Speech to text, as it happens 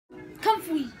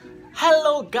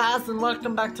Hello guys and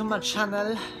welcome back to my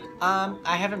channel.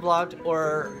 I haven't vlogged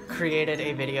or created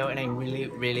a video in a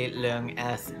really long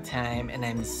ass time, and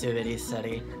I'm so very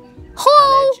sorry.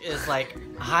 College is like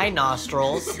high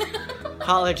nostrils.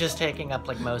 College is taking up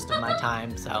like most of my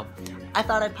time, so I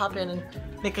thought I'd pop in and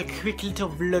make a quick little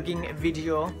vlogging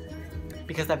video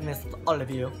because I've missed all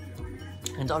of you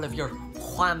and all of your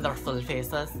wonderful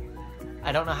faces.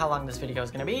 I don't know how long this video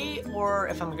is gonna be, or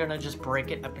if I'm gonna just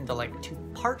break it up into like 2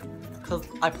 parts, because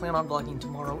I plan on vlogging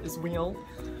tomorrow as well.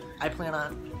 I plan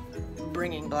on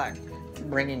bringing back,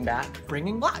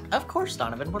 of course,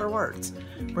 Donovan, what are words?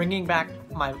 Bringing back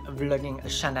my vlogging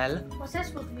channel. What's that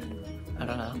supposed to mean? I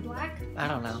don't know. Black? I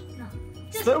don't know. No.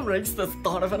 So racist,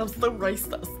 Donovan, I'm so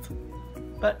racist.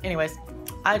 But anyways,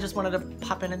 I just wanted to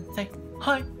pop in and say,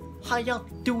 hi, how y'all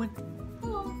doing?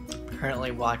 Hello.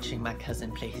 Currently watching my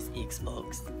cousin play his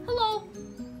Xbox. Hello.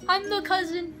 I'm the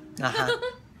cousin.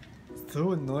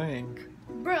 So annoying.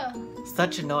 Bruh.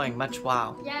 Such annoying, much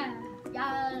wow. Yeah.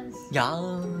 Yes.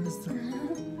 Yes.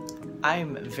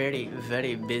 I'm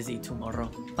very busy tomorrow.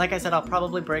 Like I said, I'll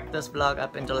probably break this vlog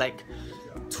up into like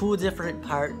 2 different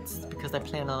parts because I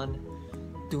plan on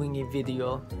doing a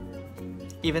video.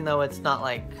 Even though it's not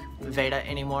like Veda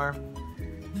anymore.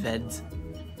 Veeds.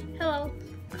 Hello.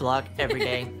 Vlog every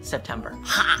day, September.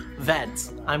 Ha!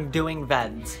 Veeds. I'm doing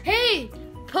Veeds. Hey!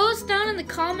 Post down in the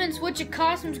comments what your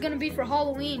costume's gonna be for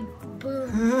Halloween.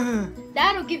 Boom.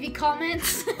 That'll give you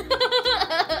comments.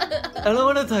 I don't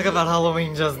want to talk about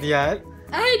Halloween just yet.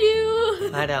 I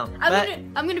do. I don't.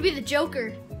 I'm gonna be the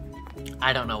Joker.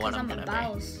 I don't know what I'm the gonna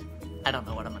boss. be. I don't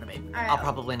know what I'm gonna be. Right, I'll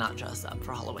probably not dress up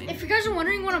for Halloween. If you guys are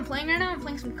wondering what I'm playing right now, I'm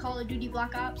playing some Call of Duty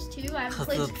Black Ops 2. I haven't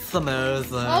played. It's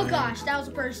amazing. Oh gosh, that was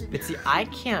a person. But see, I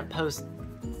can't post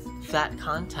that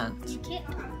content. You can't.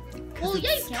 Well,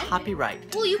 yeah, you can.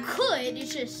 Copyright. Well, you could.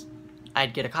 It's just.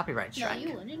 I'd get a copyright strike. No,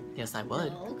 you wouldn't. Yes, I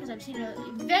would. No, because I've seen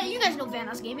you guys know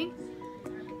Vanos Gaming.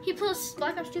 He posts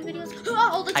Black Ops 2 videos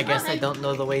all the time. I guess I don't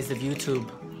know the ways of YouTube.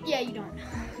 Yeah, you don't.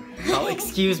 Oh,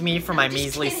 excuse me for my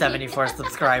measly 74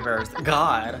 subscribers.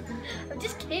 God. I'm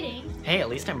just kidding. Hey, at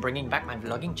least I'm bringing back my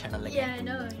vlogging channel again. Yeah, I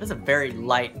know. There's a very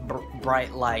light,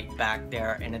 bright light back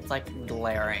there, and it's like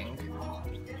glaring.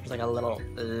 There's like a little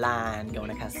line going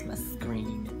across my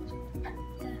screen.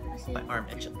 My arm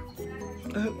itches.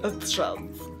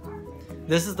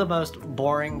 This is the most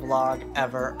boring vlog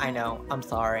ever. I know. I'm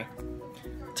sorry.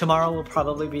 Tomorrow will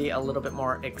probably be a little bit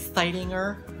more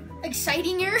exciting-er.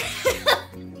 Exciting-er?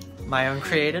 My own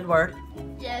created word.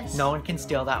 Yes. No one can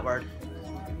steal that word.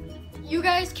 You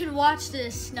guys can watch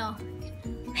this. No.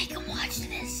 Make them watch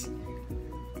this.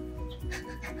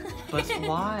 But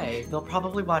why? They'll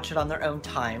probably watch it on their own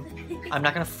time. I'm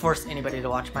not going to force anybody to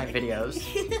watch my videos.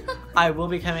 I will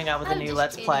be coming out with a new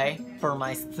Let's Play for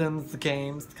my Sims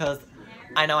games, because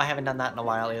I know I haven't done that in a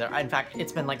while either. In fact,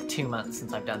 it's been like 2 months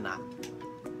since I've done that.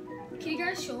 Can you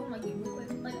guys show them my game real quick?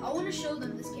 Like, I want to show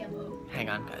them this camo. Hang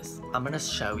on, guys. I'm going to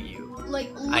show you. Like,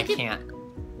 I can't.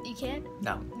 You can't?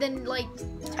 No. Then, like...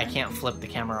 I can't flip the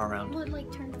camera around. Well, like,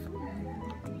 turn the phone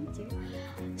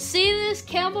around. See this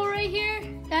camo right here?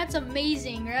 That's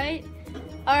amazing, right?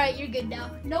 Alright, you're good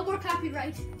now. No more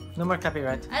copyright. No more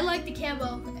copyright. I like the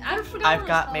camo. I've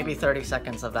got maybe 30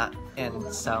 seconds of that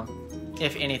in, so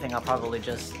if anything, I'll probably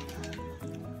just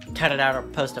cut it out or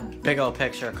post a big old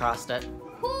picture across it.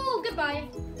 Whoo, goodbye.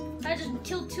 I just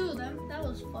killed 2 of them. That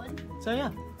was fun. So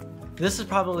yeah, this is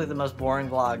probably the most boring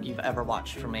vlog you've ever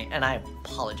watched from me, and I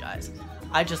apologize.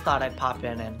 I just thought I'd pop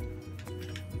in and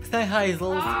say hi,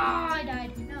 Zils. Ah, I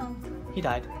died. No. He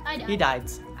died. I died. He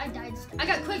died. I died. I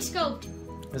got quick scoped.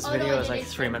 This video is like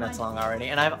 3 minutes long already,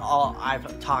 and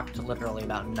I've talked literally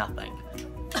about nothing.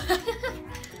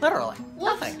 Literally,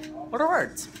 nothing. What are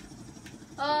words?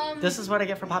 This is what I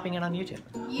get for popping in on YouTube.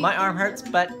 My arm hurts,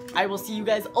 but I will see you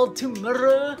guys all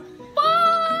tomorrow.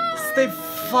 Bye! Stay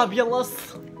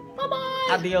fabulous. Bye-bye!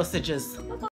 Adiosiges.